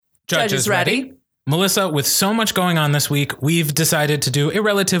Judges ready? Melissa, with so much going on this week, we've decided to do a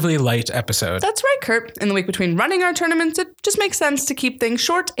relatively light episode. That's right, Kurt. In the week between running our tournaments, it just makes sense to keep things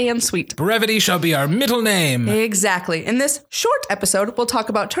short and sweet. Brevity shall be our middle name. Exactly. In this short episode, we'll talk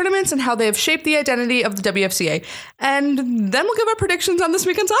about tournaments and how they have shaped the identity of the WFCA. And then we'll give our predictions on this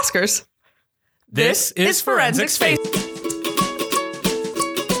weekend's Oscars. This is Forensics Face.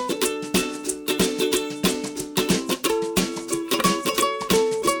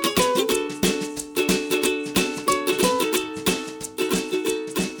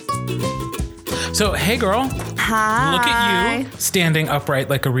 So, hey girl. Hi. Look at you standing upright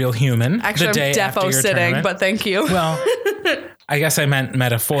like a real human. Actually, the day I'm after defo your sitting, tournament. but thank you. Well, I guess I meant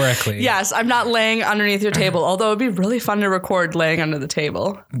metaphorically. Yes, I'm not laying underneath your table, although it'd be really fun to record laying under the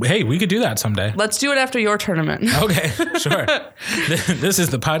table. Hey, we could do that someday. Let's do it after your tournament. Okay, sure. This is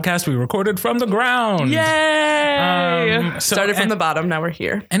the podcast we recorded from the ground. Yay! Started from the bottom, now we're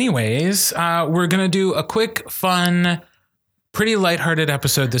here. Anyways, we're going to do a quick, fun, pretty lighthearted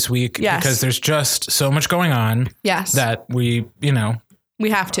episode this week. Yes. Because there's just so much going on. Yes. That we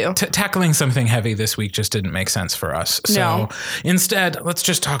have to. Tackling something heavy this week just didn't make sense for us. So instead, let's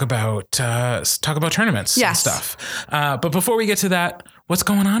just talk about tournaments and stuff. But before we get to that, what's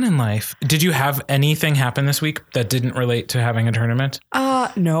going on in life? Did you have anything happen this week that didn't relate to having a tournament?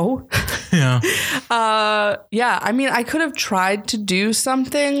 No. Yeah. Yeah. I mean, I could have tried to do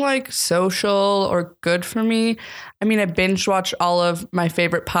something like social or good for me. I mean, I binge watched all of my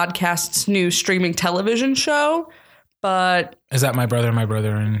favorite podcast's new streaming television show, but is that My Brother,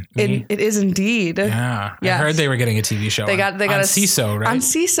 and Me? It is indeed. Yeah. Yes. I heard they were getting a TV show. They got on CISO, right? On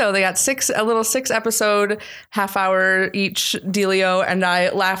CISO, they got a little 6-episode, half-hour each dealio, and I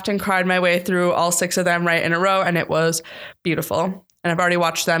laughed and cried my way through all 6 of them right in a row, and it was beautiful. And I've already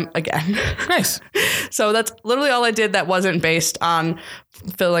watched them again. Nice. So that's literally all I did that wasn't based on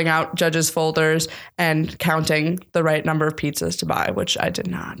filling out judges' folders and counting the right number of pizzas to buy, which I did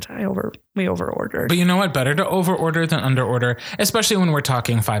not. We over-ordered. But you know what? Better to over-order than under-order, especially when we're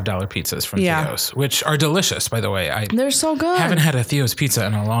talking $5 pizzas from Theo's, which are delicious, by the way. They're so good. I haven't had a Theo's pizza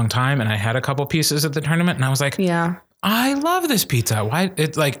in a long time, and I had a couple pieces at the tournament, and I was like, I love this pizza. Why?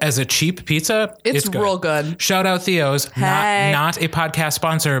 It's like as a cheap pizza, it's good. Real good. Shout out Theo's. Hey. Not a podcast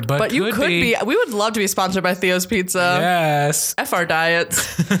sponsor, but you could be. We would love to be sponsored by Theo's Pizza. Yes. F our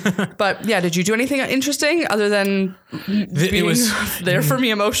diets. But yeah, did you do anything interesting other than being there for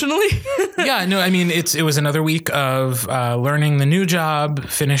me emotionally? Yeah, no, I mean, it was another week of learning the new job,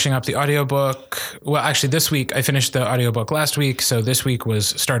 finishing up the audiobook. Well, actually, this week, I finished the audiobook last week, so this week was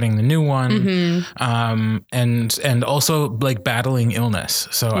starting the new one. And also like battling illness.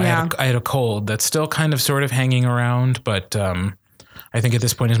 So I had a cold that's still kind of sort of hanging around, but I think at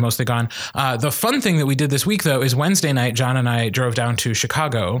this point is mostly gone. The fun thing that we did this week, though, is Wednesday night, John and I drove down to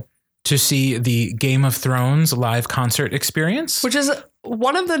Chicago to see the Game of Thrones live concert experience. Which is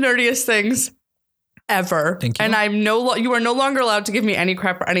one of the nerdiest things ever. Thank you. And you are no longer allowed to give me any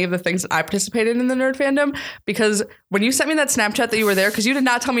crap for any of the things that I participated in the nerd fandom, because when you sent me that Snapchat that you were there, because you did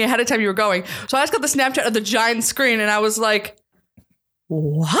not tell me ahead of time you were going. So I just got the Snapchat of the giant screen and I was like,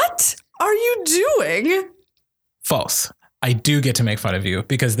 what are you doing? False. I do get to make fun of you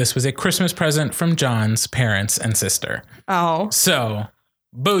because this was a Christmas present from John's parents and sister. Oh. So,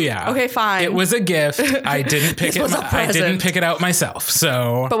 booyah. Okay, fine. It was a gift. I didn't pick it. I didn't pick it out myself.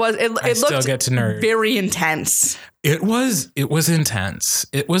 So, but it I still looked get to nerd. Very intense. It was intense.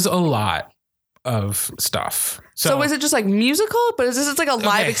 It was a lot of stuff. So is it just like musical? But is this like a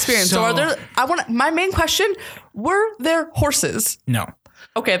live experience? So are there? My main question: were there horses? No.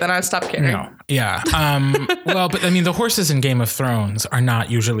 Okay, then I stopped caring. No. Yeah. Well, but I mean, the horses in Game of Thrones are not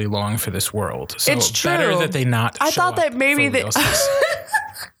usually long for this world. So it's true. Better that they not. I thought that maybe they.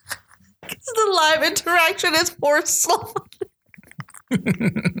 The live interaction is horse long.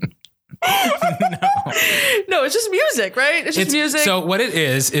 No, it's just music, right? It's just music. So what it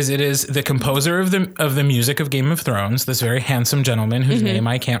is it is the composer of the music of Game of Thrones, this very handsome gentleman whose name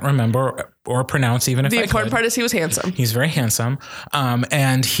I can't remember or pronounce even if I could. The important part is he was handsome. He's very handsome.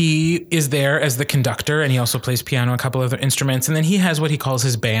 And he is there as the conductor, and he also plays piano, a couple other instruments. And then he has what he calls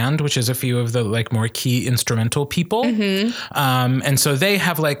his band, which is a few of the like more key instrumental people. And so they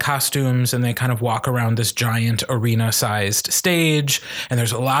have like costumes and they kind of walk around this giant arena sized stage, and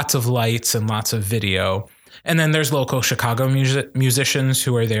there's lots of lights and lots of video. And then there's local Chicago musicians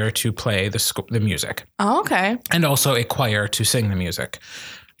who are there to play the music. Oh, okay. And also a choir to sing the music.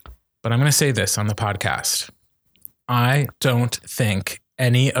 But I'm going to say this on the podcast. I don't think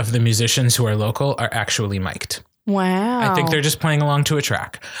any of the musicians who are local are actually mic'd. Wow. I think they're just playing along to a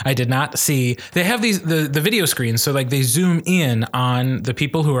track. I did not see. They have the video screens, so like they zoom in on the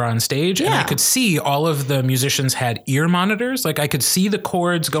people who are on stage, and I could see all of the musicians had ear monitors. Like I could see the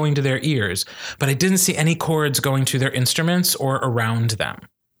chords going to their ears, but I didn't see any chords going to their instruments or around them.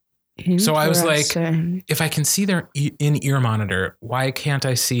 So I was like, if I can see their in-ear monitor, why can't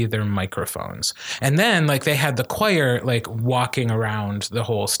I see their microphones? And then like they had the choir like walking around the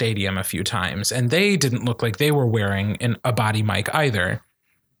whole stadium a few times, and they didn't look like they were wearing a body mic either.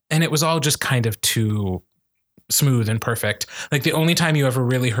 And it was all just kind of too smooth and perfect. Like the only time you ever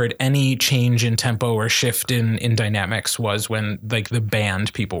really heard any change in tempo or shift in dynamics was when like the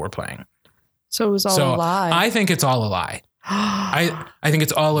band people were playing. So it was all a lie. I think it's all a lie. I think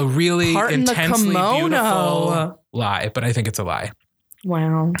it's all a really intensely beautiful lie, but I think it's a lie.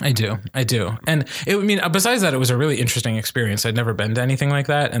 Wow. I do. And besides that, it was a really interesting experience. I'd never been to anything like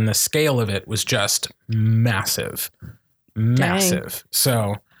that. And the scale of it was just massive. Dang.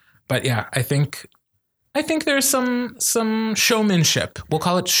 So, but yeah, I think there's some showmanship. We'll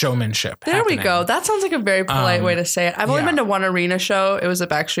call it showmanship. There we go. That sounds like a very polite way to say it. I've only been to one arena show. It was a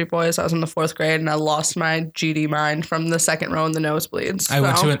Backstreet Boys. I was in the 4th grade and I lost my GD mind from the second row in the nosebleeds. So. I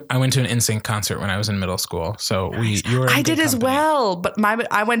went to an NSYNC concert when I was in middle school. So you were. I did as well, but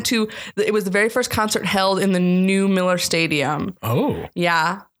I went to. It was the very first concert held in the new Miller Stadium. Oh.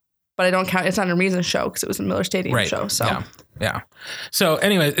 Yeah, but I don't count. It's not a Reason show because it was a Miller Stadium show. So. Yeah. So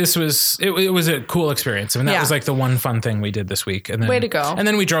anyway, this was it was a cool experience. I mean, that was like the one fun thing we did this week. And then, way to go. And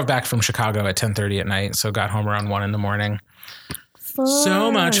then we drove back from Chicago at 10:30 at night. So got home around 1 a.m. Fun.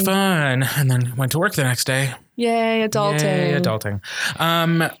 So much fun. And then went to work the next day. Yay, adulting.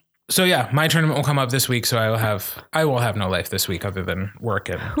 So yeah, my tournament will come up this week. So I will have no life this week other than work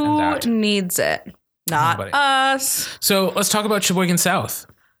and that. Who needs it? Not Nobody. Us. So let's talk about Sheboygan South.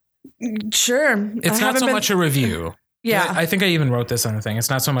 Sure. It's not so much a review. Yeah. I think I even wrote this on the thing. It's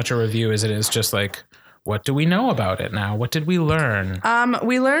not so much a review as it is just like, what do we know about it now? What did we learn?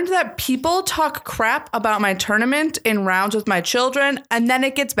 We learned that people talk crap about my tournament in rounds with my children, and then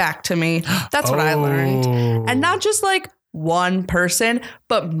it gets back to me. That's what I learned. And not just like one person,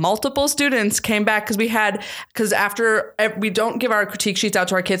 but multiple students came back because after we don't give our critique sheets out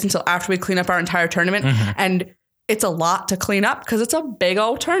to our kids until after we clean up our entire tournament. Mm-hmm. And it's a lot to clean up because it's a big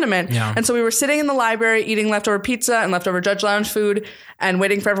old tournament. Yeah. And so we were sitting in the library eating leftover pizza and leftover Judge Lounge food and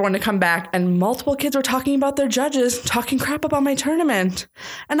waiting for everyone to come back. And multiple kids were talking about their judges, talking crap about my tournament.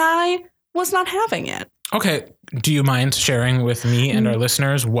 And I was not having it. Okay. Do you mind sharing with me and our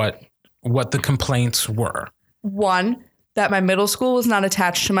listeners what the complaints were? One, that my middle school was not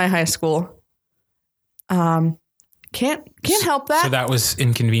attached to my high school. Can't help that. So that was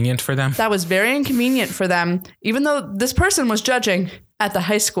inconvenient for them? That was very inconvenient for them, even though this person was judging at the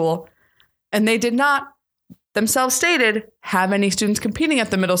high school and they did not, themselves stated, have any students competing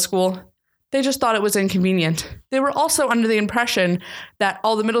at the middle school. They just thought it was inconvenient. They were also under the impression that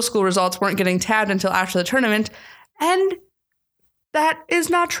all the middle school results weren't getting tabbed until after the tournament. And that is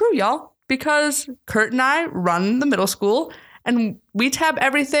not true, y'all, because Kurt and I run the middle school and we tab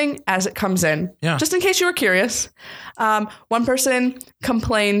everything as it comes in. Yeah. Just in case you were curious. One person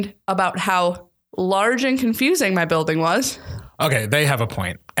complained about how large and confusing my building was. Okay, they have a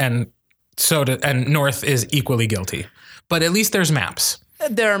point. And North is equally guilty. But at least there's maps.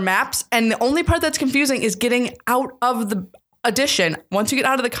 There are maps. And the only part that's confusing is getting out of the addition. Once you get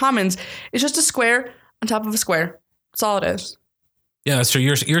out of the commons, it's just a square on top of a square. That's all it is. Yeah, that's true.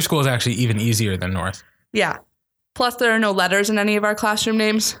 Your school is actually even easier than North. Yeah. Plus, there are no letters in any of our classroom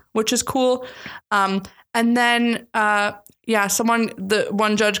names, which is cool. And then, one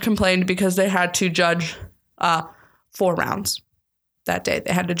judge complained because they had to judge 4 rounds that day.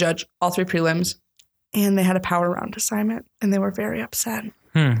 They had to judge all 3 prelims, and they had a power round assignment, and they were very upset.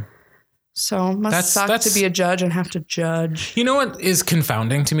 So it must suck to be a judge and have to judge. You know what is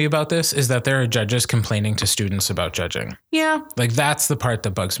confounding to me about this is that there are judges complaining to students about judging. Yeah. Like that's the part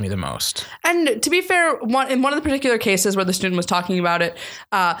that bugs me the most. And to be fair, in one of the particular cases where the student was talking about it,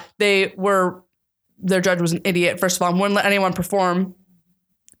 their judge was an idiot, first of all, and wouldn't let anyone perform,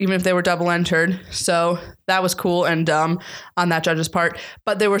 even if they were double entered. So that was cool and dumb on that judge's part.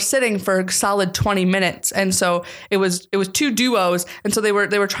 But they were sitting for a solid 20 minutes. And so it was 2 duos. And so they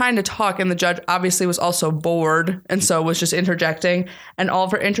were trying to talk, and the judge obviously was also bored. And so was just interjecting. And all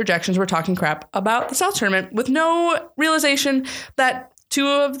of her interjections were talking crap about the South tournament with no realization that 2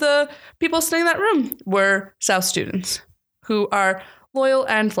 of the people sitting in that room were South students who are loyal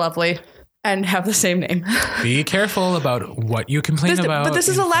and lovely and have the same name. Be careful about what you complain about. But this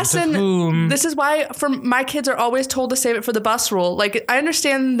is a lesson. This is why my kids are always told to save it for the bus rule. Like, I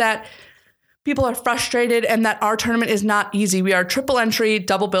understand that people are frustrated and that our tournament is not easy. We are a triple entry,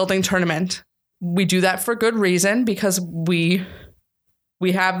 double building tournament. We do that for good reason because we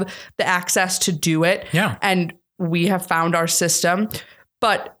have the access to do it. Yeah. And we have found our system.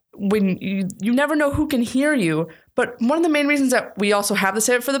 But when you never know who can hear you. But one of the main reasons that we also have the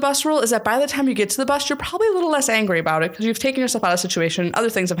save it for the bus rule is that by the time you get to the bus, you're probably a little less angry about it because you've taken yourself out of the situation. Other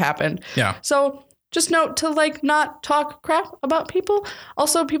things have happened. Yeah. So just note to like not talk crap about people.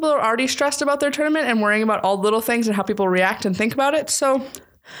 Also, people are already stressed about their tournament and worrying about all little things and how people react and think about it. So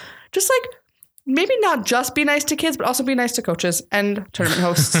just like maybe not just be nice to kids, but also be nice to coaches and tournament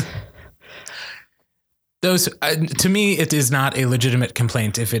hosts. Those, to me, it is not a legitimate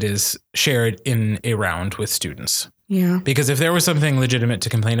complaint if it is shared in a round with students. Yeah. Because if there was something legitimate to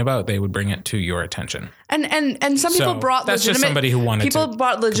complain about, they would bring it to your attention. And some people brought that's legitimate. Just somebody who wanted people to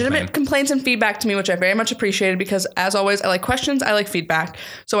brought legitimate complain. complaints and feedback to me, which I very much appreciated because, as always, I like questions, I like feedback.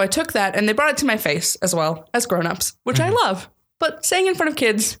 So I took that and they brought it to my face as well as grown-ups, which I love. But saying in front of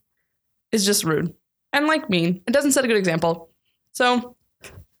kids is just rude and like mean. It doesn't set a good example. So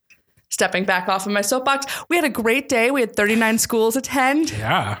stepping back off of my soapbox, we had a great day. We had 39 schools attend.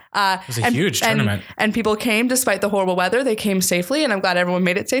 Yeah. It was a huge tournament. And people came despite the horrible weather. They came safely, and I'm glad everyone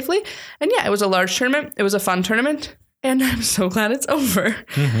made it safely. And yeah, it was a large tournament. It was a fun tournament, and I'm so glad it's over.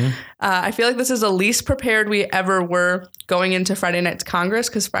 I feel like this is the least prepared we ever were going into Friday night's Congress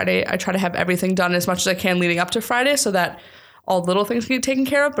because Friday I try to have everything done as much as I can leading up to Friday so that all little things get taken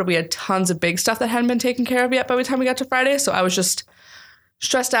care of. But we had tons of big stuff that hadn't been taken care of yet by the time we got to Friday. So I was just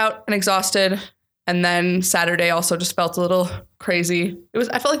stressed out and exhausted. And then Saturday also just felt a little crazy.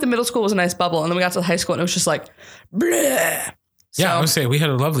 I felt like the middle school was a nice bubble. And then we got to the high school and it was just like, bleh. Yeah, I would say we had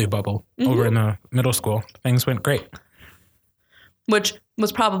a lovely bubble over in the middle school. Things went great. Which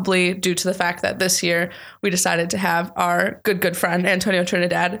was probably due to the fact that this year we decided to have our good friend Antonio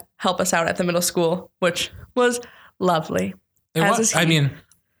Trinidad help us out at the middle school, which was lovely. I mean,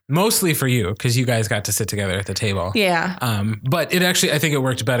 mostly for you, because you guys got to sit together at the table. Yeah. But it actually, I think it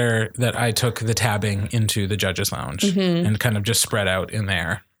worked better that I took the tabbing into the judges' lounge and kind of just spread out in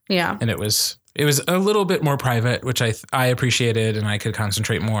there. Yeah. And it was a little bit more private, which I appreciated, and I could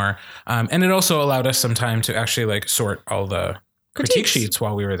concentrate more. And it also allowed us some time to actually like sort all the critique sheets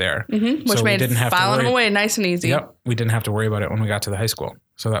while we were there. Which so made we didn't have filing to them away nice and easy. Yep. We didn't have to worry about it when we got to the high school.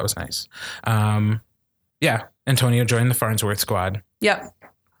 So that was nice. Yeah. Antonio joined the Farnsworth squad. Yep.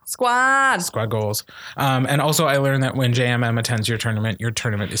 Squad goals. And also I learned that when JMM attends your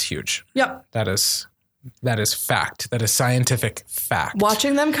tournament is huge. Yep. That is fact. That is scientific fact.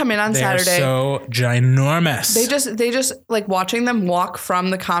 Watching them come in on Saturday. They're so ginormous. They just like watching them walk from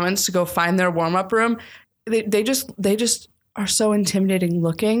the commons to go find their warm-up room. They just are so intimidating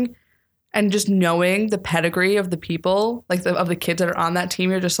looking, and just knowing the pedigree of the people, like of the kids that are on that team,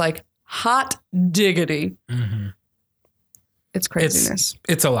 you're just like hot diggity. It's craziness.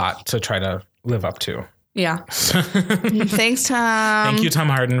 It's a lot to try to live up to. Yeah. Thanks, Tom. Thank you, Tom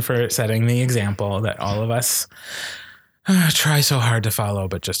Harden, for setting the example that all of us try so hard to follow,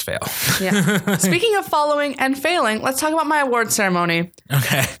 but just fail. Yeah. Speaking of following and failing, let's talk about my award ceremony.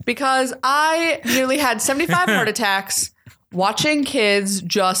 Okay. Because I nearly had 75 heart attacks watching kids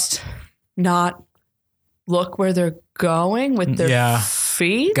just not look where they're going with their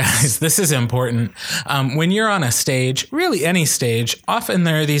feet. Guys, this is important. When you're on a stage, really any stage, often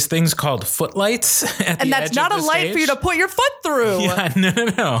there are these things called footlights at the and that's edge not of a the light stage. for you to put your foot through. Yeah,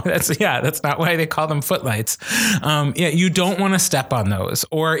 no. That's not why they call them footlights. You don't want to step on those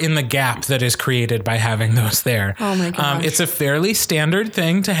or in the gap that is created by having those there. Oh my gosh. It's a fairly standard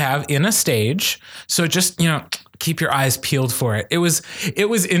thing to have in a stage. So just, keep your eyes peeled for it. It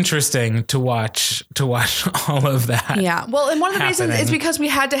was interesting to watch all of that. Yeah. Well, and one of the happening. reasons is because we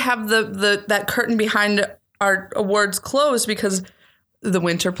had to have that curtain behind our awards closed because the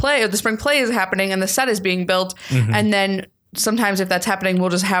winter play or the spring play is happening and the set is being built. And then sometimes if that's happening, we'll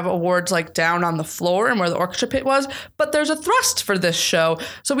just have awards like down on the floor and where the orchestra pit was. But there's a thrust for this show.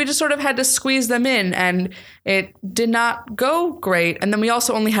 So we just sort of had to squeeze them in, and it did not go great. And then we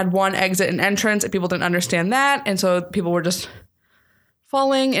also only had one exit and entrance, and people didn't understand that. And so people were just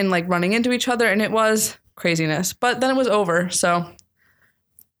falling and like running into each other, and it was craziness. But then it was over. So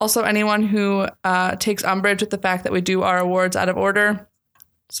also anyone who takes umbrage with the fact that we do our awards out of order,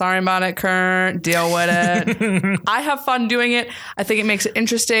 sorry about it, Kurt. Deal with it. I have fun doing it. I think it makes it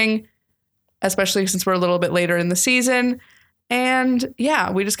interesting, especially since we're a little bit later in the season. And yeah,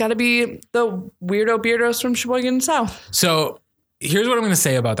 we just got to be the weirdo beardos from Sheboygan South. So here's what I'm going to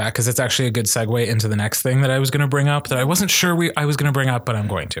say about that, because it's actually a good segue into the next thing that I was going to bring up that I wasn't sure I was going to bring up, but I'm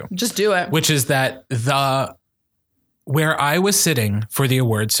going to. Just do it. Which is that where I was sitting for the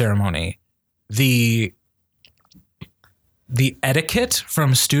award ceremony, the etiquette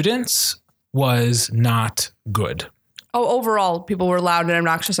from students was not good. Oh, overall, people were loud and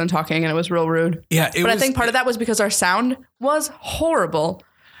obnoxious and talking, and it was real rude. Yeah, I think part of that was because our sound was horrible.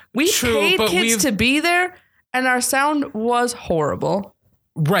 We paid kids to be there, and our sound was horrible.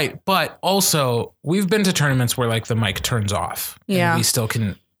 Right, but also we've been to tournaments where like the mic turns off. Yeah, and we still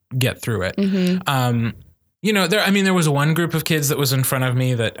can get through it. Mm-hmm. There was one group of kids that was in front of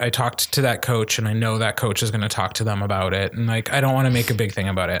me that I talked to that coach, and I know that coach is going to talk to them about it. And like, I don't want to make a big thing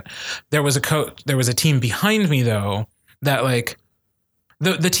about it. There was a team behind me though, that like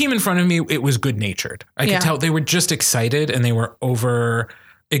the team in front of me, it was good natured. I could tell they were just excited and they were over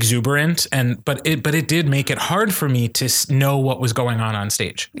exuberant. But it did make it hard for me to know what was going on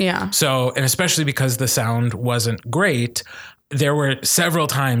stage. Yeah. So, and especially because the sound wasn't great, there were several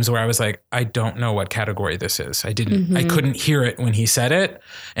times where I was like, I don't know what category this is. I couldn't hear it when he said it.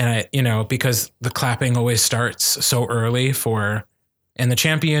 And because the clapping always starts so early and the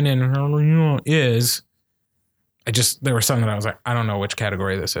champion is, there were some that I was like, I don't know which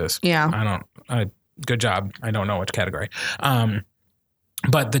category this is. Yeah. Good job. I don't know which category.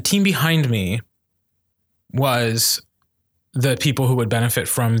 But the team behind me was the people who would benefit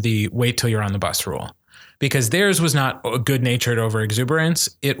from the wait till you're on the bus rule. Because theirs was not a good-natured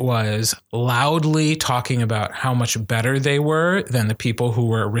over-exuberance. It was loudly talking about how much better they were than the people who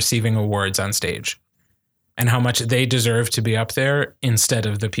were receiving awards on stage and how much they deserved to be up there instead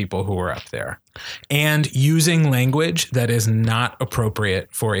of the people who were up there. And using language that is not appropriate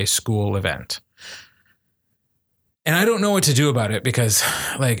for a school event. And I don't know what to do about it because,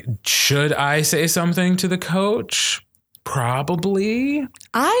 like, should I say something to the coach? Probably.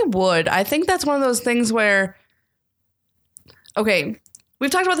 I would. I think that's one of those things where, okay, we've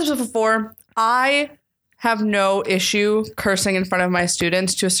talked about this before. I have no issue cursing in front of my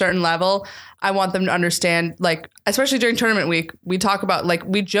students to a certain level. I want them to understand, like, especially during tournament week, we talk about, like,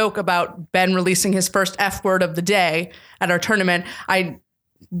 we joke about Ben releasing his first F word of the day at our tournament. I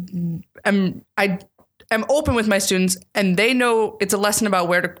am open with my students, and they know it's a lesson about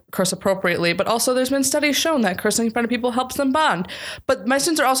where to curse appropriately, but also there's been studies shown that cursing in front of people helps them bond. But my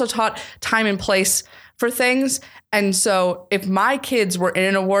students are also taught time and place for things. And so if my kids were in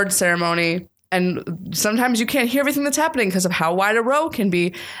an award ceremony, and sometimes you can't hear everything that's happening because of how wide a row can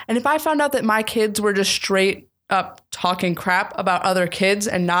be. And if I found out that my kids were just straight up talking crap about other kids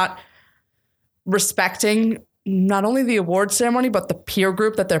and not respecting not only the award ceremony, but the peer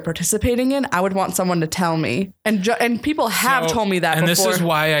group that they're participating in, I would want someone to tell me. And people have told me that before. And this is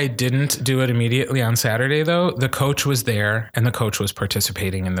why I didn't do it immediately on Saturday, though. The coach was there and the coach was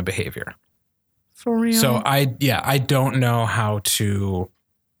participating in the behavior. For real? So I don't know how to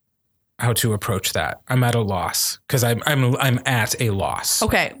approach that. I'm at a loss because I'm at a loss.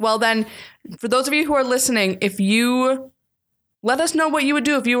 Okay. Well, then for those of you who are listening, if you let us know what you would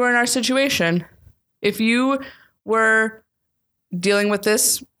do if you were in our situation. If you were dealing with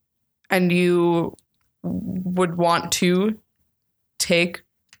this and you would want to take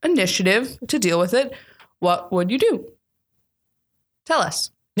initiative to deal with it, what would you do? Tell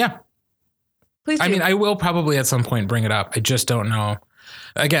us. Yeah. Please do. I mean, I will probably at some point bring it up. I just don't know.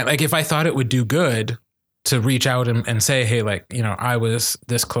 Again, like if I thought it would do good to reach out and say, hey, like, I was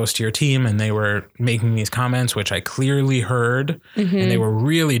this close to your team and they were making these comments, which I clearly heard, and they were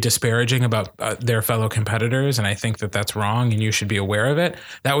really disparaging about their fellow competitors. And I think that that's wrong and you should be aware of it.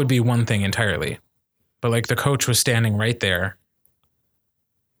 That would be one thing entirely. But like the coach was standing right there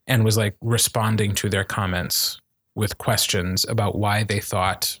and was like responding to their comments with questions about why they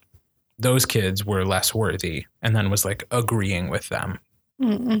thought those kids were less worthy, and then was like agreeing with them.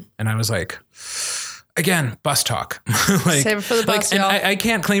 And I was like, again, bus talk. Save it for the bus, and I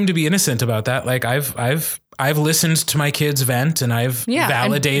can't claim to be innocent about that. Like I've listened to my kids vent, and I've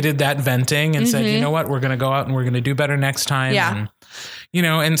validated that venting and said, you know what, we're going to go out and we're going to do better next time. Yeah. And,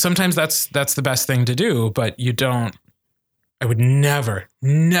 and sometimes that's the best thing to do, but I would never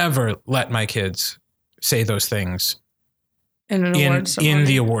let my kids say those things in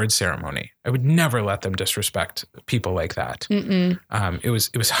the award ceremony. I would never let them disrespect people like that. It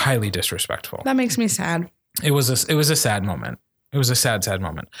was highly disrespectful. That makes me sad. It was a sad moment. It was a sad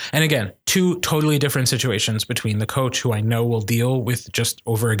moment. And again, two totally different situations between the coach who I know will deal with just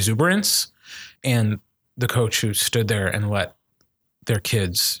over exuberance and the coach who stood there and let their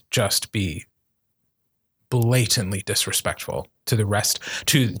kids just be blatantly disrespectful to the rest,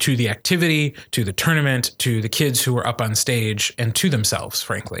 to the activity, to the tournament, to the kids who were up on stage, and to themselves,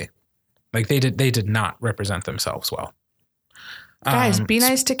 frankly. Like they did not represent themselves well. Guys, be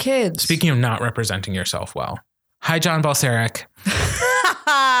nice to kids. Speaking of not representing yourself well. Hi, John Balseric.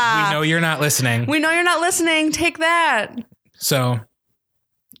 We know you're not listening. We know you're not listening. Take that. So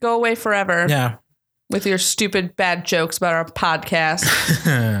go away forever. Yeah. With your stupid bad jokes about our podcast.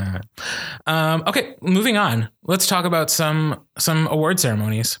 Okay, moving on. Let's talk about some award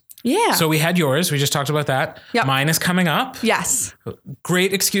ceremonies. Yeah. So we had yours. We just talked about that. Yep. Mine is coming up. Yes.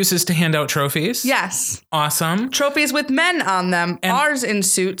 Great excuses to hand out trophies. Yes. Awesome. Trophies with men on them. And ours in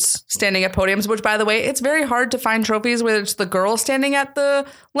suits standing at podiums, which, by the way, it's very hard to find trophies where it's the girl standing at the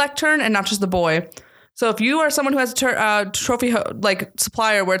lectern and not just the boy. So if you are someone who has a trophy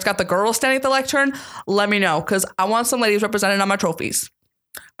supplier where it's got the girl standing at the lectern, let me know because I want some ladies represented on my trophies.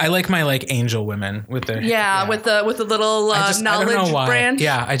 I like my angel women with their with the little knowledge brand.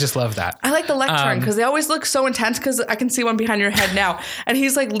 Yeah, I just love that. I like the lectern because they always look so intense because I can see one behind your head now. And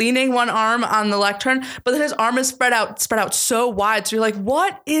he's leaning one arm on the lectern, but then his arm is spread out so wide. So you're like,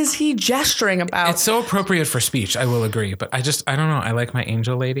 what is he gesturing about? It's so appropriate for speech, I will agree. But I don't know. I like my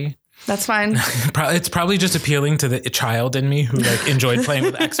angel lady. That's fine. It's probably just appealing to the child in me who enjoyed playing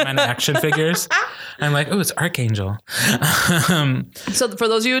with X-Men action figures. I'm like, oh, it's Archangel. So for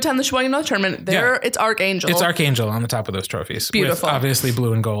those of you who attend the Sheboygan North Tournament, it's Archangel. It's Archangel on the top of those trophies. Beautiful. With obviously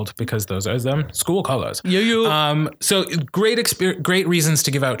blue and gold because those are them school colors. Yeah. So great reasons to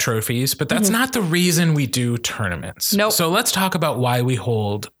give out trophies, but that's not the reason we do tournaments. Nope. So let's talk about why we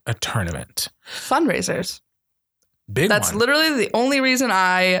hold a tournament. Fundraisers. That's literally the only reason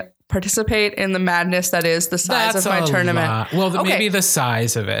I participate in the madness that is the size of my tournament. Well, maybe the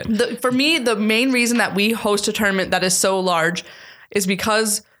size of it. For me, the main reason that we host a tournament that is so large is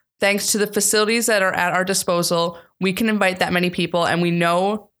because thanks to the facilities that are at our disposal, we can invite that many people and we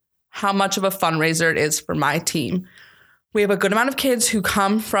know how much of a fundraiser it is for my team. We have a good amount of kids who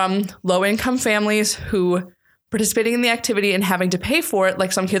come from low-income families who participating in the activity and having to pay for it,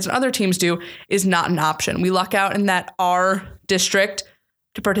 like some kids and other teams do, is not an option. We luck out in that our district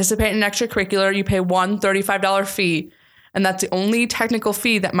to participate in extracurricular, you pay one $35 fee, and that's the only technical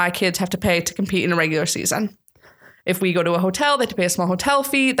fee that my kids have to pay to compete in a regular season. If we go to a hotel, they have to pay a small hotel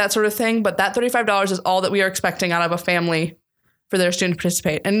fee, that sort of thing, but that $35 is all that we are expecting out of a family for their student to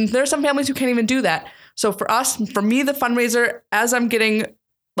participate. And there are some families who can't even do that. So for me, the fundraiser, as I'm getting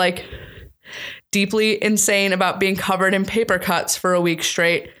deeply insane about being covered in paper cuts for a week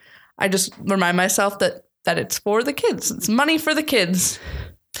straight, I just remind myself that it's for the kids. It's money for the kids.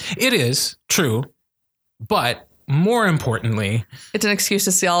 It is true, but more importantly, it's an excuse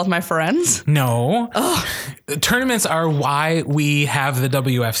to see all of my friends. No. Tournaments are why we have the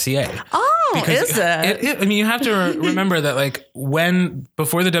WFCA. Oh, is it? You have to remember that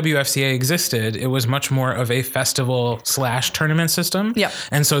before the WFCA existed, it was much more of a festival/tournament system. Yeah.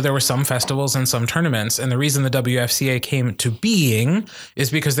 And so there were some festivals and some tournaments. And the reason the WFCA came to being is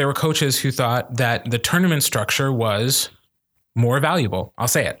because there were coaches who thought that the tournament structure was more valuable. I'll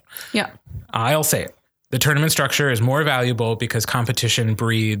say it. Yeah. I'll say it. The tournament structure is more valuable because competition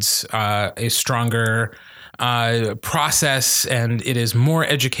breeds a stronger process, and it is more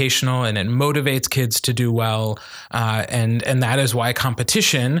educational, and it motivates kids to do well. And that is why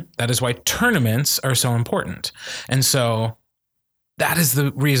that is why tournaments are so important. And so that is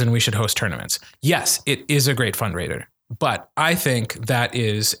the reason we should host tournaments. Yes, it is a great fundraiser, but I think that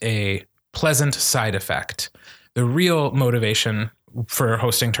is a pleasant side effect. The real motivation for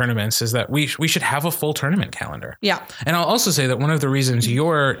hosting tournaments is that we should have a full tournament calendar. Yeah. And I'll also say that one of the reasons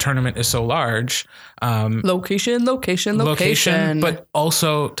your tournament is so large, location, but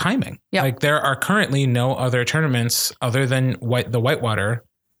also timing. Yeah. There are currently no other tournaments other than the Whitewater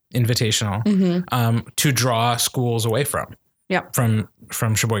Invitational to draw schools away from. Yeah. From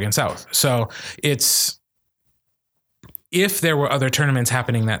Sheboygan South. So if there were other tournaments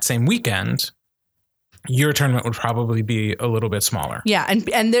happening that same weekend, your tournament would probably be a little bit smaller. Yeah.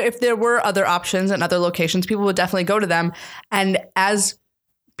 And if there were other options and other locations, people would definitely go to them. And as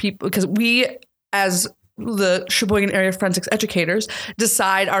people, because we, as the Sheboygan Area Forensics educators,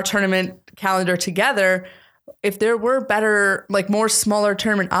 decide our tournament calendar together, if there were better, more smaller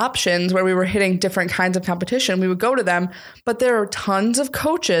tournament options where we were hitting different kinds of competition, we would go to them. But there are tons of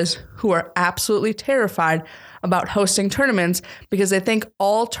coaches who are absolutely terrified about hosting tournaments because they think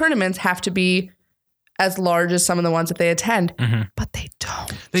all tournaments have to be as large as some of the ones that they attend, but they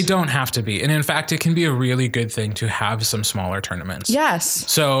don't. They don't have to be. And in fact, it can be a really good thing to have some smaller tournaments. Yes.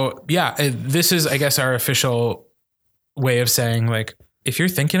 So yeah, this is, I guess, our official way of saying, if you're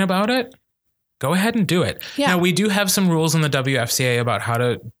thinking about it, go ahead and do it. Yeah. Now, we do have some rules in the WFCA about how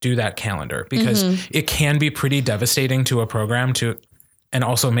to do that calendar because it can be pretty devastating to a program and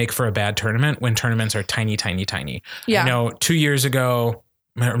also make for a bad tournament when tournaments are tiny, tiny, tiny. Yeah. I know 2 years ago,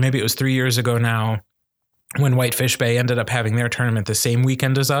 or maybe it was 3 years ago now, when Whitefish Bay ended up having their tournament the same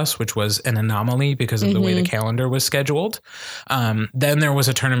weekend as us, which was an anomaly because of the way the calendar was scheduled. Then there was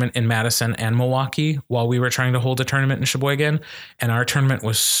a tournament in Madison and Milwaukee while we were trying to hold a tournament in Sheboygan. And our tournament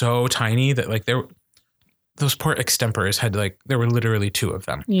was so tiny that like those poor extempors had there were literally 2 of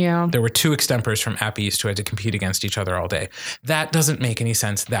them. Yeah. There were 2 extempors from App East who had to compete against each other all day. That doesn't make any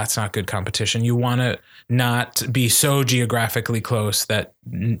sense. That's not good competition. You want to not be so geographically close that,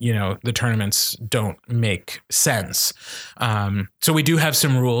 the tournaments don't make sense. So we do have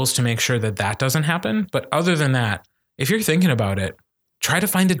some rules to make sure that doesn't happen. But other than that, if you're thinking about it, try to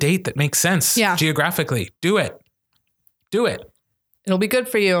find a date that makes sense geographically. Do it. It'll be good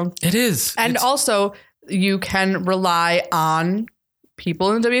for you. It is. And also, you can rely on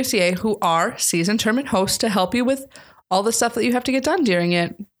people in the WFCA who are seasoned tournament hosts to help you with all the stuff that you have to get done during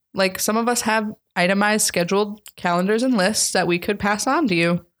it. Like some of us have itemized scheduled calendars and lists that we could pass on to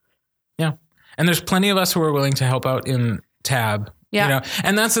you. Yeah. And there's plenty of us who are willing to help out in Tab. Yeah.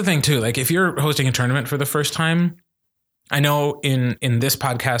 And that's the thing too. Like if you're hosting a tournament for the first time, I know in this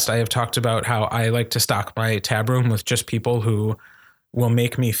podcast, I have talked about how I like to stock my Tab room with just people who will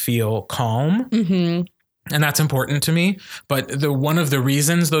make me feel calm. Mm-hmm. And that's important to me. But one of the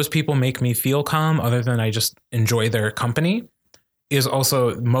reasons those people make me feel calm, other than I just enjoy their company, is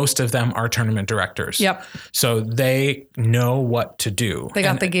also most of them are tournament directors. Yep. So they know what to do. They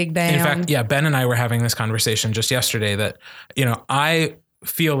got the gig down. In fact, Ben and I were having this conversation just yesterday that, I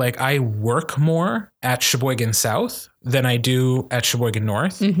feel like I work more at Sheboygan South than I do at Sheboygan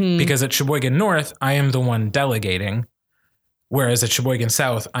North. Mm-hmm. Because at Sheboygan North, I am the one delegating. Whereas at Sheboygan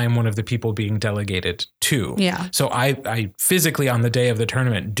South, I am one of the people being delegated to. Yeah. So I physically on the day of the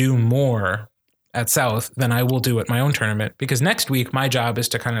tournament do more at South than I will do at my own tournament, because next week my job is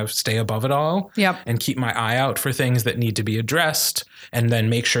to kind of stay above it all and keep my eye out for things that need to be addressed and then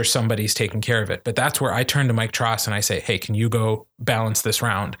make sure somebody's taking care of it. But that's where I turn to Mike Tross and I say, hey, can you go balance this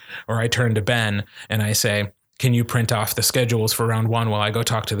round? Or I turn to Ben and I say, can you print off the schedules for round 1 while I go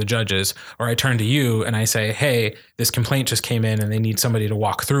talk to the judges? Or I turn to you and I say, hey, this complaint just came in and they need somebody to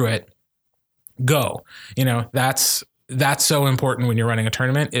walk through it. Go. That's so important when you're running a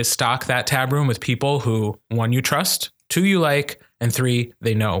tournament, is stock that tab room with people who, 1, you trust, 2, you like, and 3,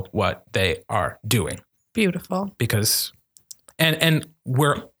 they know what they are doing. Beautiful. Because, and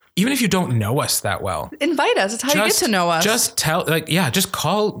we're, even if you don't know us that well, invite us. It's how you get to know us. Just just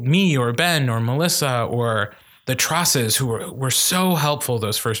call me or Ben or Melissa or the Trosses, who were so helpful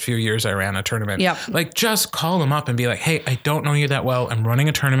those first few years I ran a tournament. Yep. Just call them up and be like, hey, I don't know you that well. I'm running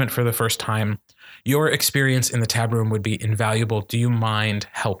a tournament for the first time. Your experience in the tab room would be invaluable. Do you mind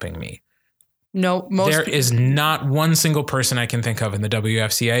helping me? No, there is not one single person I can think of in the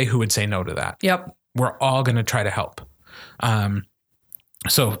WFCA who would say no to that. Yep. We're all going to try to help.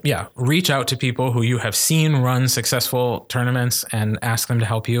 So yeah, reach out to people who you have seen run successful tournaments and ask them to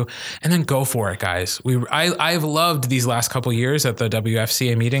help you, and then go for it, guys. I've loved these last couple years at the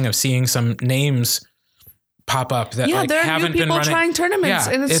WFCA meeting of seeing some names pop up that there are haven't new people been running. Trying tournaments,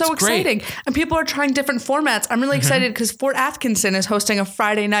 and it's so exciting. Great. And people are trying different formats. I'm really excited because Fort Atkinson is hosting a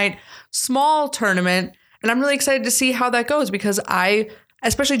Friday night small tournament, and I'm really excited to see how that goes, because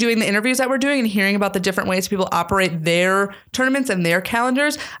especially doing the interviews that we're doing and hearing about the different ways people operate their tournaments and their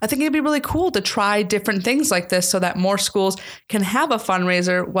calendars, I think it'd be really cool to try different things like this so that more schools can have a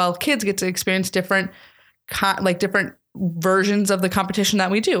fundraiser while kids get to experience different versions of the competition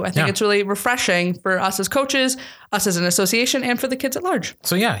that we do. I think it's really refreshing for us as coaches, us as an association, and for the kids at large.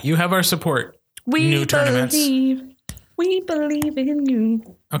 So yeah, you have our support. New tournaments. We believe in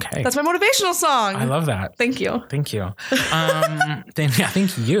you. Okay. That's my motivational song. I love that. Thank you. Thank you.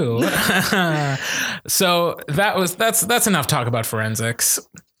 Thank you. So that's enough talk about forensics.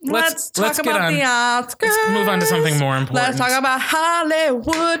 Let's talk about the Oscars. Let's move on to something more important. Let's talk about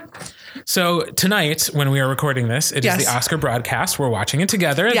Hollywood. So tonight, when we are recording this, it is the Oscar broadcast. We're watching it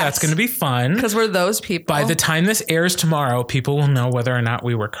together. Yes. That's going to be fun. Because we're those people. By the time this airs tomorrow, people will know whether or not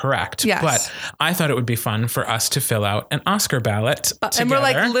we were correct. Yes. But I thought it would be fun for us to fill out an Oscar ballot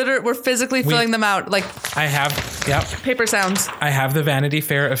together. And we're physically filling them out. I have, paper sounds. I have the Vanity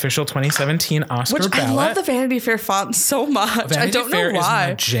Fair official 2017 Oscar ballot. I love the Vanity Fair font so much. Vanity I don't Fair know why. Is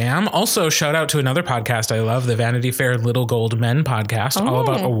my jam. Also, shout out to another podcast I love, the Vanity Fair Little Gold Men podcast, all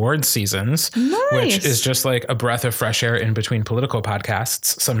about awards seasons, which is just like a breath of fresh air in between political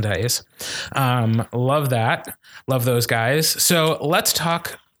podcasts some days. Love that. Love those guys. So let's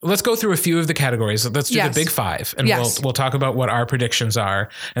go through a few of the categories. Let's do the big 5, and we'll talk about what our predictions are,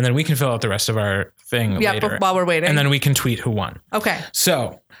 and then we can fill out the rest of our thing later. While we're waiting. And then we can tweet who won. Okay.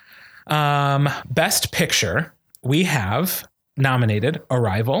 So, Best Picture, we have nominated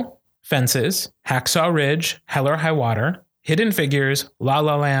Arrival, Fences, Hacksaw Ridge, Hell or High Water, Hidden Figures, La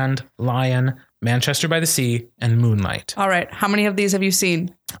La Land, Lion, Manchester by the Sea, and Moonlight. All right. How many of these have you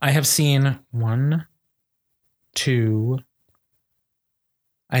seen? I have seen two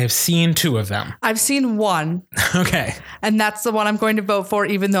of them. I've seen one. Okay. And that's the one I'm going to vote for,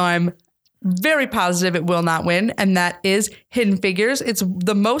 even though I'm very positive it will not win. And that is Hidden Figures. It's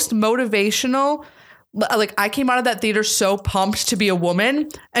the most motivational. Like, I came out of that theater so pumped to be a woman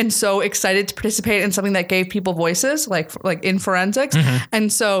and so excited to participate in something that gave people voices, like in forensics. Mm-hmm.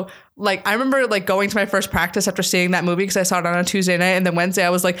 And so, like, I remember like going to my first practice after seeing that movie because I saw it on a Tuesday night, and then Wednesday I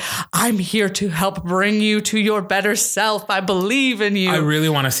was like, I'm here to help bring you to your better self. I believe in you. I really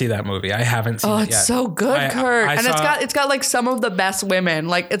want to see that movie. I haven't seen it yet. It's so good, Kurt. And it's got like some of the best women.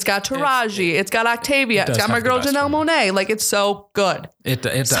 Like, it's got Taraji, it's got Octavia, it's got my girl Janelle Monáe. Like, it's so good. It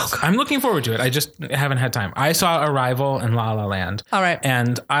does. I'm looking forward to it. I just haven't had time. I saw Arrival and La La Land. All right.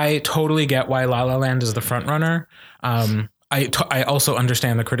 And I totally get why La La Land is the front runner. I also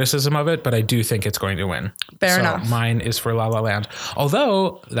understand the criticism of it, but I do think it's going to win. Fair enough. Mine is for La La Land.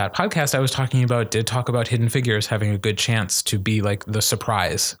 Although that podcast I was talking about did talk about Hidden Figures having a good chance to be like the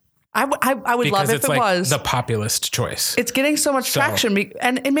surprise. I would love if it was the populist choice. It's getting so much traction,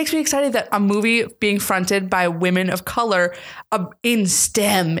 and it makes me excited that a movie being fronted by women of color in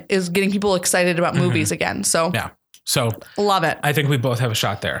STEM is getting people excited about movies again. So yeah, so love it. I think we both have a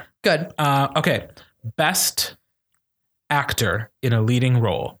shot there. Good. Okay, best actor in a leading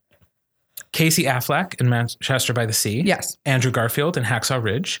role: Casey Affleck in Manchester by the Sea. Yes. Andrew Garfield in Hacksaw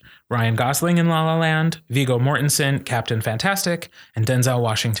Ridge. Ryan Gosling in La La Land. Viggo Mortensen, Captain Fantastic. And Denzel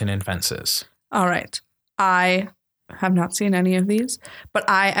Washington in Fences. All right. I have not seen any of these, but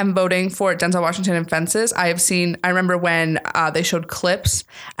I am voting for Denzel Washington in Fences. I remember when they showed clips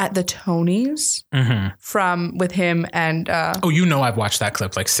at the Tonys with him and... I've watched that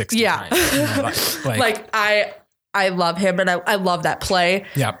clip like 60 times. I love him, and I love that play.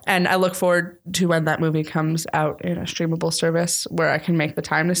 Yeah. And I look forward to when that movie comes out in a streamable service where I can make the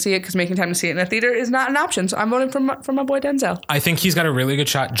time to see it, because making time to see it in a theater is not an option. So I'm voting for my boy Denzel. I think he's got a really good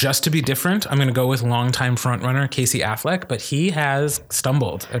shot. Just to be different, I'm going to go with longtime frontrunner Casey Affleck, but he has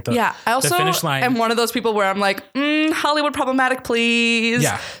stumbled at the finish line. I'm one of those people where I'm like, Hollywood problematic, please.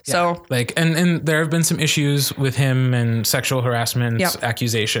 Yeah. So and there have been some issues with him and sexual harassment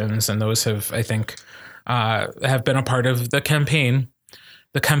accusations, and those have, I think, have been a part of the campaign.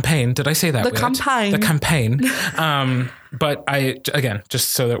 The campaign. Did I say that? The campaign. The campaign. But again,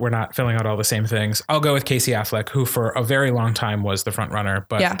 just so that we're not filling out all the same things, I'll go with Casey Affleck, who for a very long time was the front runner.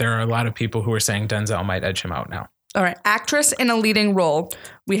 But there are a lot of people who are saying Denzel might edge him out now. All right. Actress in a leading role.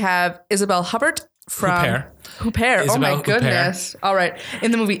 We have Isabelle Huppert from Huppert. Oh my goodness. All right.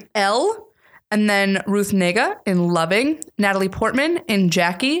 In the movie Elle. And then Ruth Negga in Loving, Natalie Portman in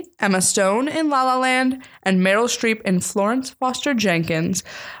Jackie, Emma Stone in La La Land, and Meryl Streep in Florence Foster Jenkins.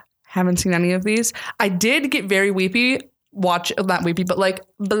 Haven't seen any of these. I did get very blurry-eyed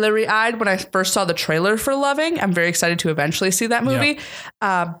when I first saw the trailer for Loving. I'm very excited to eventually see that movie.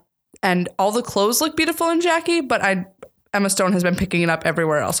 Yeah. And all the clothes look beautiful in Jackie, but Emma Stone has been picking it up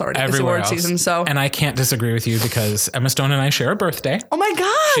everywhere else already this award season. So, and I can't disagree with you because Emma Stone and I share a birthday. Oh my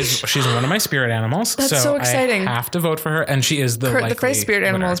gosh. She's one of my spirit animals. That's so exciting. I have to vote for her, and she is the phrase spirit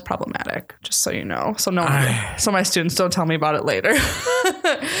animal is problematic, just so you know. So so my students don't tell me about it later.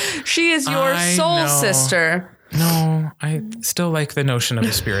 She is your soul sister. No, I still like the notion of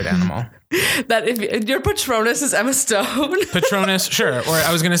a spirit animal. That if your Patronus is Emma Stone. Patronus, sure. Or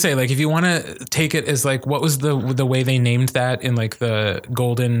I was going to say, like, if you want to take it as like, what was the way they named that in like the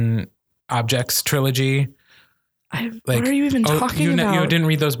Golden Objects trilogy? What are you even talking about? You didn't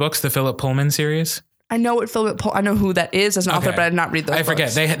read those books, the Philip Pullman series? I know I know who that is as an author, but I did not read those books. I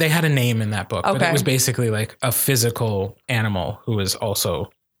forget. They had a name in that book, but it was basically like a physical animal who was also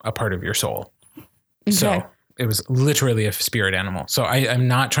a part of your soul. Okay. So it was literally a spirit animal. So I'm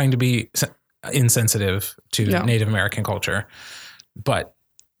not trying to be insensitive to Native American culture, but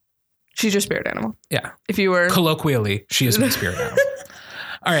she's your spirit animal. Yeah. If you were colloquially, she is my spirit animal.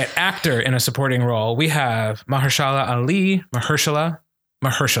 All right. Actor in a supporting role. We have Mahershala Ali. Mahershala.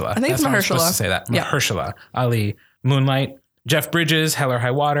 I think That's it's Mahershala. I'm supposed to say that. Yeah. Mahershala Ali. Moonlight. Jeff Bridges, Hell or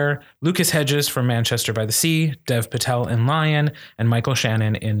High Water, Lucas Hedges from Manchester by the Sea, Dev Patel in Lion, and Michael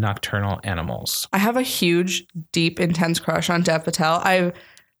Shannon in Nocturnal Animals. I have a huge, deep, intense crush on Dev Patel. I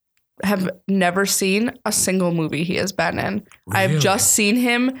have never seen a single movie he has been in. Really? I've just seen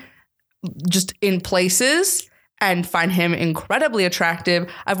him just in places and find him incredibly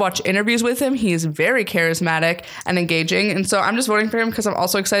attractive. I've watched interviews with him. He is very charismatic and engaging. And so I'm just voting for him because I'm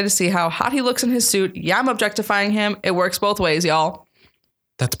also excited to see how hot he looks in his suit. Yeah, I'm objectifying him. It works both ways, y'all.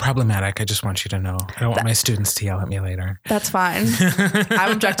 That's problematic. I just want you to know. I don't want my students to yell at me later. That's fine.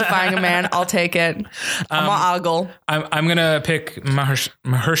 I'm objectifying a man. I'll take it. I'm gonna ogle. I'm going to pick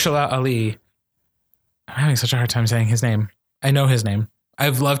Mahershala Ali. I'm having such a hard time saying his name. I know his name.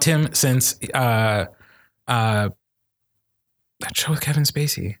 I've loved him since that show with Kevin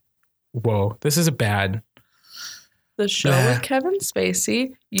Spacey. Whoa, this is a bad. The show with Kevin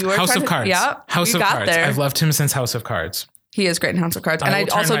Spacey. You are House of Cards. Yeah, House of Cards. I've loved him since House of Cards. He is great in House of Cards. And I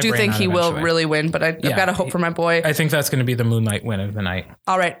also do think he will really win, but I've got to hope for my boy. I think that's going to be the Moonlight win of the night.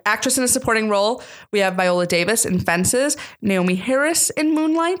 All right. Actress in a supporting role. We have Viola Davis in Fences, Naomi Harris in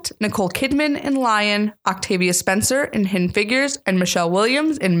Moonlight, Nicole Kidman in Lion, Octavia Spencer in Hidden Figures, and Michelle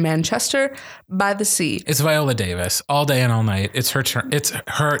Williams in Manchester by the Sea. It's Viola Davis all day and all night. It's her turn. It's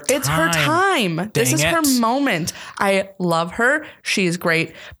her time. It's her time. This is her moment. I love her. She is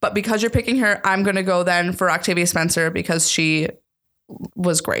great. But because you're picking her, I'm going to go then for Octavia Spencer because she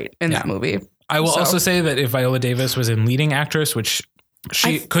was great in that movie. I will also say that if Viola Davis was in leading actress, which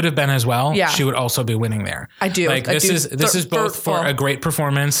she could have been as well, she would also be winning there. I do. Like this is both for a great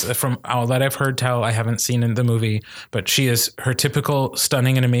performance from all that I've heard tell. I haven't seen in the movie, but she is her typical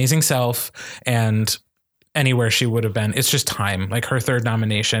stunning and amazing self, and anywhere she would have been. It's just time. Like her third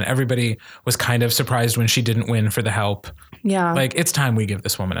nomination. Everybody was kind of surprised when she didn't win for The Help. Yeah. Like it's time we give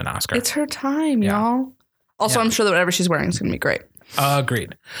this woman an Oscar. It's her time, y'all. Also, I'm sure that whatever she's wearing is going to be great.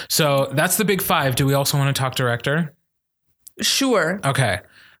 Agreed. So that's the big five. Do we also want to talk director? Sure. Okay.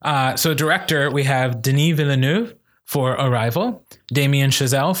 So director, we have Denis Villeneuve for Arrival, Damien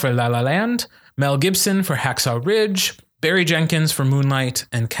Chazelle for La La Land, Mel Gibson for Hacksaw Ridge, Barry Jenkins for Moonlight,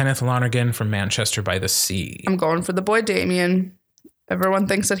 and Kenneth Lonergan for Manchester by the Sea. I'm going for the boy Damien. Everyone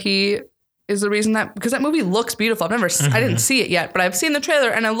thinks that he is the reason that, because that movie looks beautiful. I didn't see it yet, but I've seen the trailer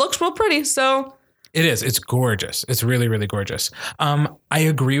and it looks real pretty. So it is. It's gorgeous. It's really, really gorgeous. I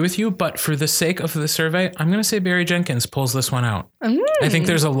agree with you, but for the sake of the survey, I'm going to say Barry Jenkins pulls this one out. I think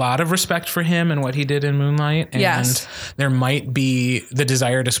there's a lot of respect for him and what he did in Moonlight. And there might be the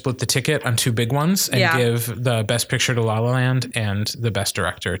desire to split the ticket on two big ones and give the best picture to La La Land and the best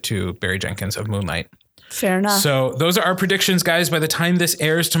director to Barry Jenkins of Moonlight. Fair enough. So those are our predictions, guys. By the time this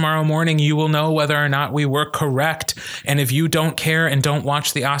airs tomorrow morning, you will know whether or not we were correct. And if you don't care and don't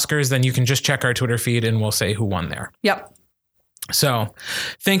watch the Oscars, then you can just check our Twitter feed and we'll say who won there. Yep. So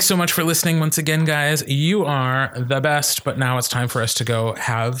thanks so much for listening once again, guys. You are the best. But now it's time for us to go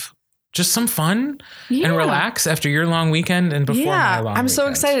have just some fun and relax after your long weekend and before my long I'm weekend. so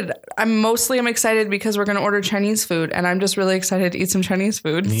excited. I'm excited because we're going to order Chinese food and I'm just really excited to eat some Chinese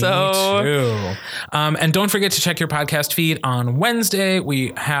food. Me too. And don't forget to check your podcast feed on Wednesday.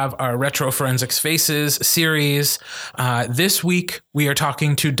 We have our Retro Forensics Faces series. This week, we are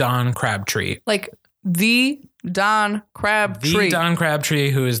talking to Don Crabtree. Like the Don Crabtree. The Don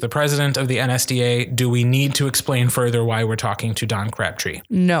Crabtree, who is the president of the NSDA. Do we need to explain further why we're talking to Don Crabtree?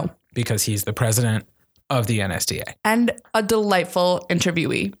 No. Because he's the president of the NSDA. And a delightful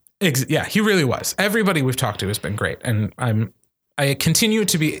interviewee. Yeah, he really was. Everybody we've talked to has been great. And I continue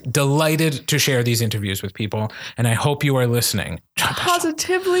to be delighted to share these interviews with people. And I hope you are listening.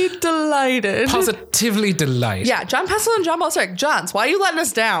 Positively delighted. Positively delighted. Yeah, John Pestle and John Balsaric. Johns, why are you letting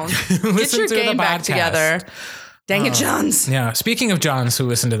us down? Get your game back together. Dang it, Johns. Yeah. Speaking of Johns who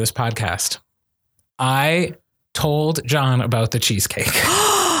listen to this podcast, I told John about the cheesecake.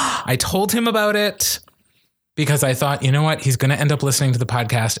 I told him about it because I thought, you know what? He's going to end up listening to the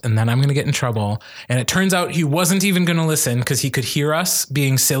podcast and then I'm going to get in trouble. And it turns out he wasn't even going to listen because he could hear us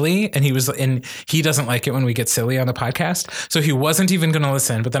being silly and he doesn't like it when we get silly on the podcast. So he wasn't even going to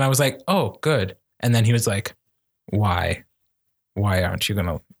listen. But then I was like, oh, good. And then he was like, why? Why don't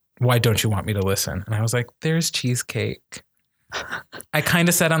you want me to listen? And I was like, there's cheesecake. I kind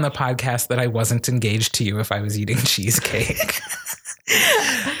of said on the podcast that I wasn't engaged to you if I was eating cheesecake.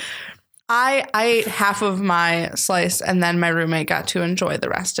 I ate half of my slice and then my roommate got to enjoy the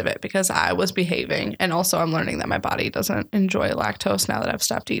rest of it because I was behaving. And also I'm learning that my body doesn't enjoy lactose now that I've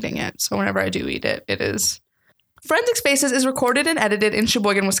stopped eating it. So whenever I do eat it, it is. Forensics Faces is recorded and edited in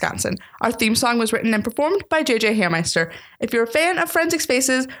Sheboygan, Wisconsin. Our theme song was written and performed by JJ Hammeister. If you're a fan of Forensics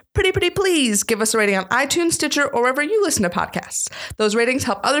Faces, pretty please give us a rating on iTunes, Stitcher, or wherever you listen to podcasts. Those ratings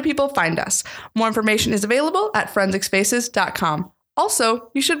help other people find us. More information is available at forensicsfaces.com. Also,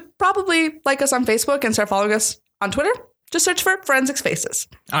 you should probably like us on Facebook and start following us on Twitter. Just search for Forensics Faces.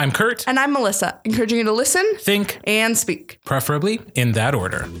 I'm Kurt. And I'm Melissa, encouraging you to listen, think, and speak. Preferably in that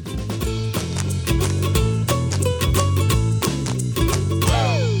order.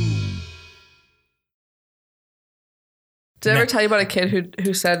 Did I ever tell you about a kid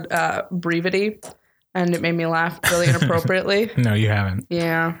who said brevity? and it made me laugh really inappropriately. No, you haven't.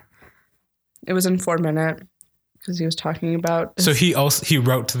 Yeah. It was in 4-minute because he was talking about. So he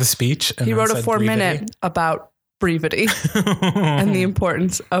wrote to the speech. And he wrote a said 4-minute about brevity and the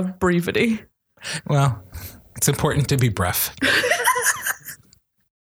importance of brevity. Well, it's important to be brief.